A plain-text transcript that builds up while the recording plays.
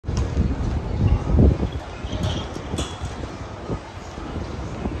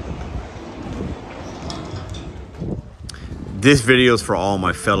This video is for all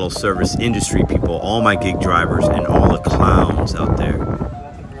my fellow service industry people, all my gig drivers, and all the clowns out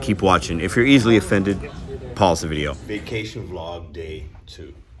there. Keep watching. If you're easily offended, pause the video. Vacation vlog day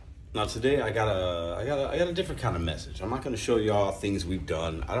 2. Now today I got a different kind of message. I'm not going to show y'all things we've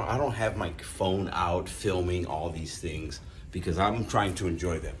done. I don't have my phone out filming all these things because I'm trying to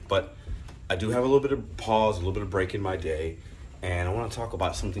enjoy them. But I do have a little bit of pause, a little bit of break in my day, and I want to talk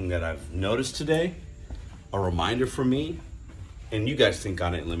about something that I've noticed today, a reminder for me. And you guys think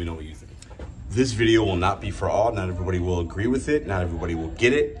on it and let me know what you think. This video will not be for all. Not everybody will agree with it. Not everybody will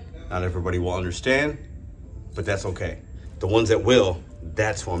get it. Not everybody will understand, but that's okay. The ones that will,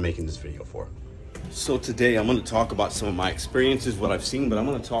 that's who I'm making this video for. So today I'm gonna talk about some of my experiences, what I've seen, but I'm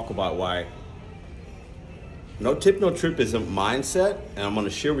gonna talk about why no tip, no trip is a mindset. And I'm gonna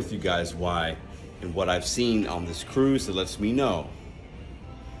share with you guys why and what I've seen on this cruise that lets me know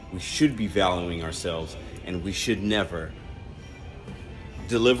we should be valuing ourselves and we should never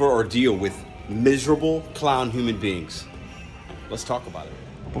deliver or deal with miserable clown human beings. Let's talk about it.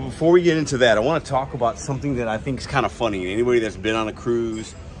 But before we get into that, I want to talk about something that I think is kind of funny. Anybody that's been on a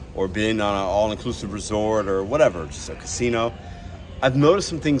cruise or been on an all-inclusive resort or whatever, just a casino, I've noticed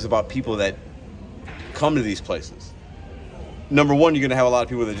some things about people that come to these places. Number one, you're going to have a lot of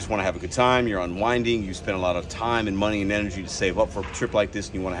people that just want to have a good time. You're unwinding. You spend a lot of time and money and energy to save up for a trip like this,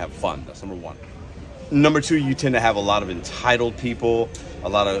 and you want to have fun. That's number one. Number two, you tend to have a lot of entitled people, a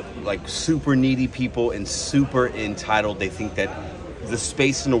lot of like super needy people and super entitled. They think that the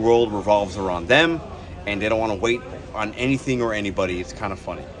space in the world revolves around them and they don't want to wait on anything or anybody. It's kind of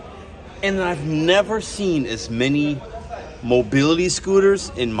funny. And I've never seen as many mobility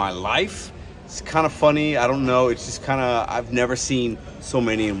scooters in my life. It's kind of funny. I don't know. It's just kind of, I've never seen so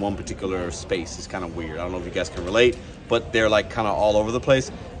many in one particular space. It's kind of weird. I don't know if you guys can relate, but they're like kind of all over the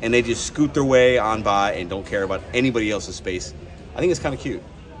place and they just scoot their way on by and don't care about anybody else's space. I think it's kind of cute.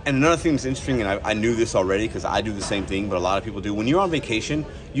 And another thing that's interesting, and I knew this already because I do the same thing, but a lot of people do. When you're on vacation,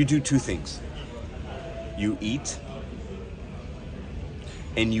 you do two things. You eat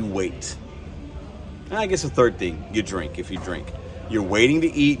and you wait. And I guess a third thing, you drink if you drink. You're waiting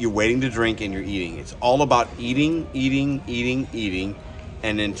to eat, you're waiting to drink, and you're eating. It's all about eating,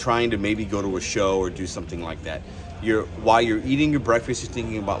 and then trying to maybe go to a show or do something like that. While you're eating your breakfast, you're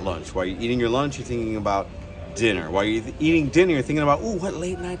thinking about lunch. While you're eating your lunch, you're thinking about dinner. While you're eating dinner, you're thinking about, ooh, what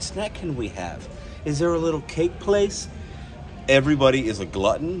late night snack can we have? Is there a little cake place? Everybody is a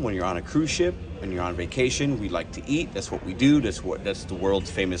glutton when you're on a cruise ship, when you're on vacation. We like to eat. That's what we do. That's the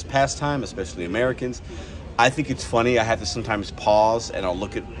world's famous pastime, especially Americans. I think it's funny. I have to sometimes pause and I'll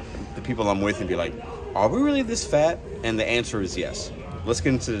look at the people I'm with and be like, are we really this fat? And the answer is yes. Let's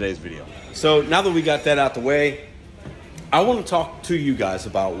get into today's video. So now that we got that out the way, I want to talk to you guys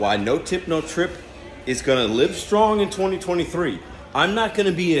about why no tip, no trip is going to live strong in 2023. I'm not going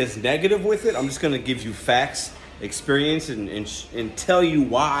to be as negative with it. I'm just going to give you facts, experience, and tell you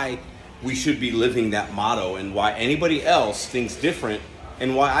why we should be living that motto and why anybody else thinks different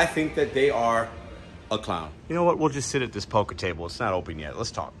and why I think that they are a clown. You know what? We'll just sit at this poker table. It's not open yet.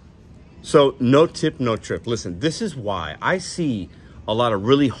 Let's talk. So no tip, no trip. Listen, this is why I see a lot of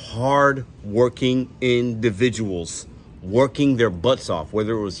really hard working individuals working their butts off,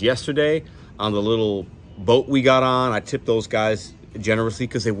 whether it was yesterday on the little boat we got on. I tipped those guys generously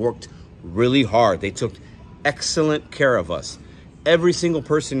because they worked really hard. They took excellent care of us. Every single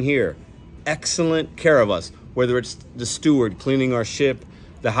person here, excellent care of us, whether it's the steward cleaning our ship,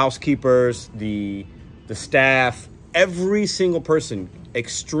 the housekeepers, the staff, every single person,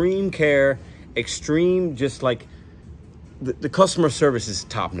 extreme care, extreme, just like the customer service is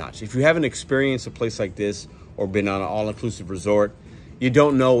top notch. If you haven't experienced a place like this or been on an all-inclusive resort, you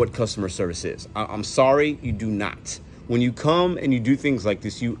don't know what customer service is. I'm sorry, you do not. When you come and you do things like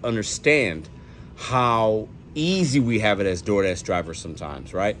this, you understand how easy we have it as Doordash drivers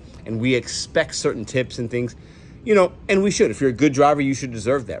sometimes, right? And we expect certain tips and things, you know, and we should. If you're a good driver, you should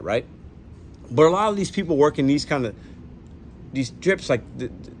deserve that, right? But a lot of these people working these trips, like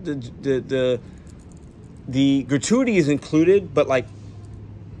the gratuity is included, but like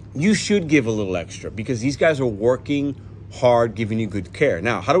you should give a little extra because these guys are working hard, giving you good care.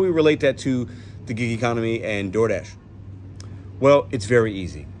 Now, how do we relate that to the gig economy and Doordash? Well, it's very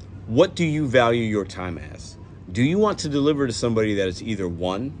easy. What do you value your time as? Do you want to deliver to somebody that is either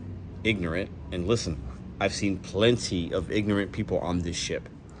one, ignorant, and listen, I've seen plenty of ignorant people on this ship.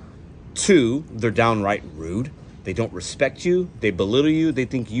 Two, they're downright rude. They don't respect you. They belittle you. They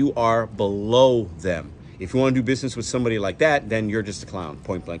think you are below them. If you want to do business with somebody like that, then you're just a clown,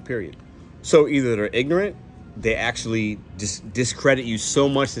 point blank, period. So either they're ignorant, they actually discredit you so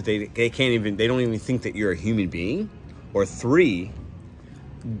much that they don't even think that you're a human being, Or 3,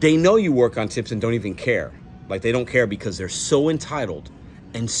 they know you work on tips and don't even care. Like, they don't care because they're so entitled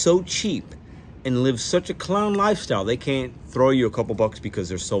and so cheap and live such a clown lifestyle. They can't throw you a couple bucks because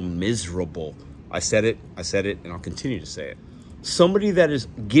they're so miserable. I said it, and I'll continue to say it. Somebody that is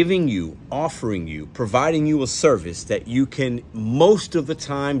giving you, offering you, providing you a service that you can most of the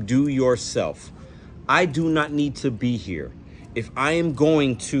time do yourself. I do not need to be here. If I am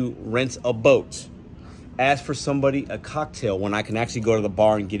going to rent a boat, ask for somebody a cocktail when I can actually go to the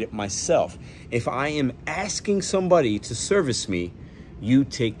bar and get it myself. If I am asking somebody to service me, you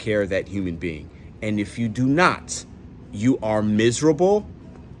take care of that human being. And if you do not, you are miserable.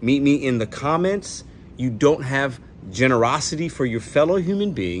 Meet me in the comments. You don't have generosity for your fellow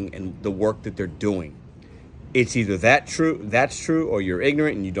human being and the work that they're doing. It's either that's true, or you're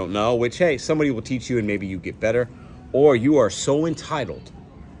ignorant and you don't know, which, hey, somebody will teach you and maybe you get better, or you are so entitled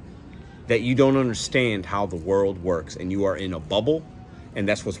that you don't understand how the world works and you are in a bubble. And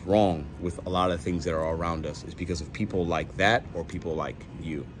that's what's wrong with a lot of things that are around us, is because of people like that or people like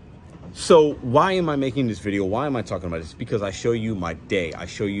you. So why am I making this video? Why am I talking about this? Because I show you my day. I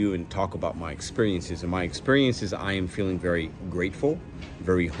show you and talk about my experiences. And my experiences, I am feeling very grateful,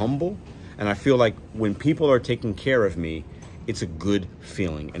 very humble. And I feel like when people are taking care of me, it's a good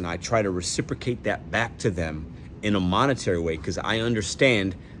feeling. And I try to reciprocate that back to them in a monetary way, because I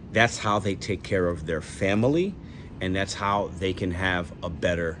understand that's how they take care of their family, and that's how they can have a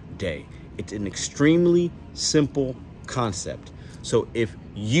better day. It's an extremely simple concept. So if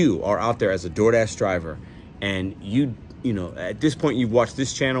you are out there as a Doordash driver and you know, at this point you've watched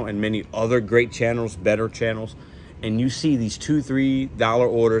this channel and many other great channels, better channels, and you see these $2, $3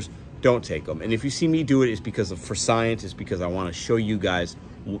 orders, don't take them. And if you see me do it, it's because for science. It's because I want to show you guys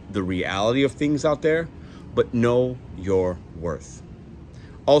the reality of things out there, but know your worth.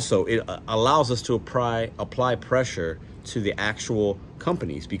 Also, it allows us to apply pressure to the actual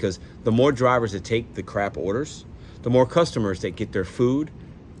companies, because the more drivers that take the crap orders, the more customers that get their food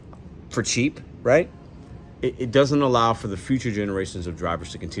for cheap, right? It doesn't allow for the future generations of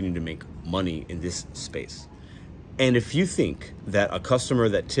drivers to continue to make money in this space. And if you think that a customer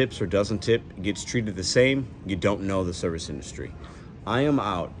that tips or doesn't tip gets treated the same, you don't know the service industry. I am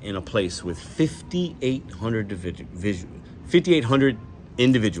out in a place with 5,800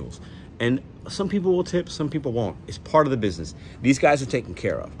 individuals. And some people will tip, some people won't. It's part of the business. These guys are taken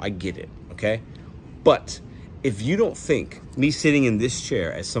care of. I get it, okay? But if you don't think me sitting in this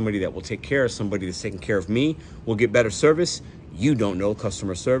chair as somebody that will take care of somebody that's taking care of me will get better service, you don't know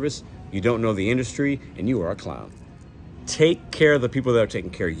customer service, you don't know the industry, and you are a clown. Take care of the people that are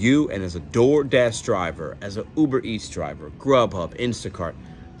taking care of you. And as a Doordash driver, as an Uber Eats driver, Grubhub, Instacart,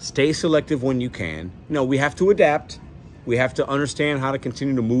 stay selective when you can. No, we have to adapt. We have to understand how to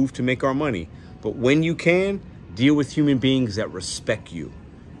continue to move to make our money. But when you can, deal with human beings that respect you.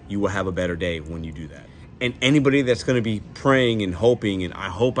 You will have a better day when you do that. And anybody that's going to be praying and hoping, and I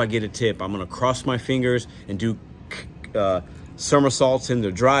hope I get a tip, I'm going to cross my fingers and do somersaults in their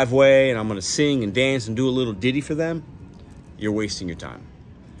driveway, and I'm going to sing and dance and do a little ditty for them, you're wasting your time.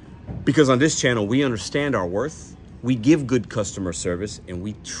 Because on this channel, we understand our worth, we give good customer service, and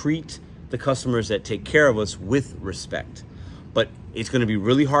we treat the customers that take care of us with respect. But it's going to be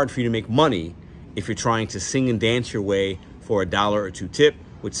really hard for you to make money if you're trying to sing and dance your way for $1 or $2 tip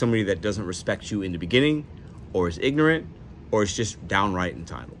with somebody that doesn't respect you in the beginning, or is ignorant, or is just downright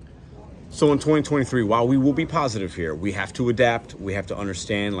entitled. So in 2023, while we will be positive here, we have to adapt. We have to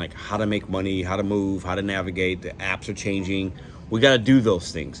understand like how to make money, how to move, how to navigate. The apps are changing. We got to do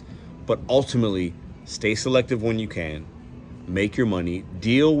those things. But ultimately, stay selective when you can. Make your money.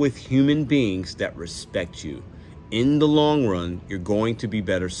 Deal with human beings that respect you. In the long run, you're going to be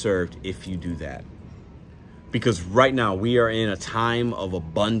better served if you do that. Because right now, we are in a time of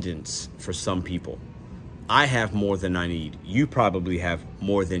abundance for some people. I have more than I need. You probably have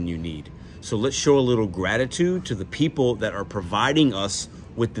more than you need. So let's show a little gratitude to the people that are providing us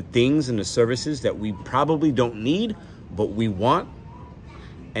with the things and the services that we probably don't need, but we want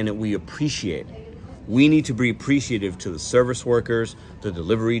and that we appreciate. We need to be appreciative to the service workers, the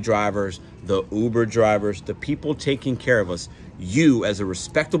delivery drivers, the Uber drivers, the people taking care of us. You, as a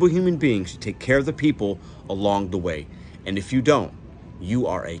respectable human being, should take care of the people along the way. And if you don't, you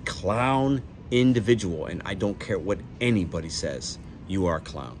are a clown individual. And I don't care what anybody says, you are a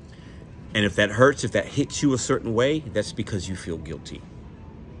clown. And if that hurts, if that hits you a certain way, that's because you feel guilty.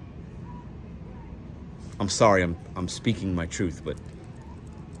 I'm sorry, I'm speaking my truth, but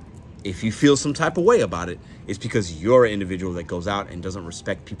if you feel some type of way about it, it's because you're an individual that goes out and doesn't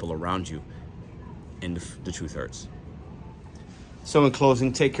respect people around you. And the truth hurts. So in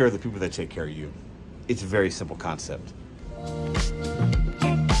closing, take care of the people that take care of you. It's a very simple concept.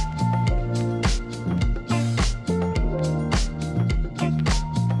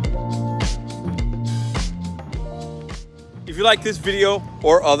 If you like this video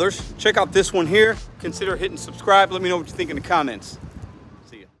or others, check out this one here. Consider hitting subscribe. Let me know what you think in the comments.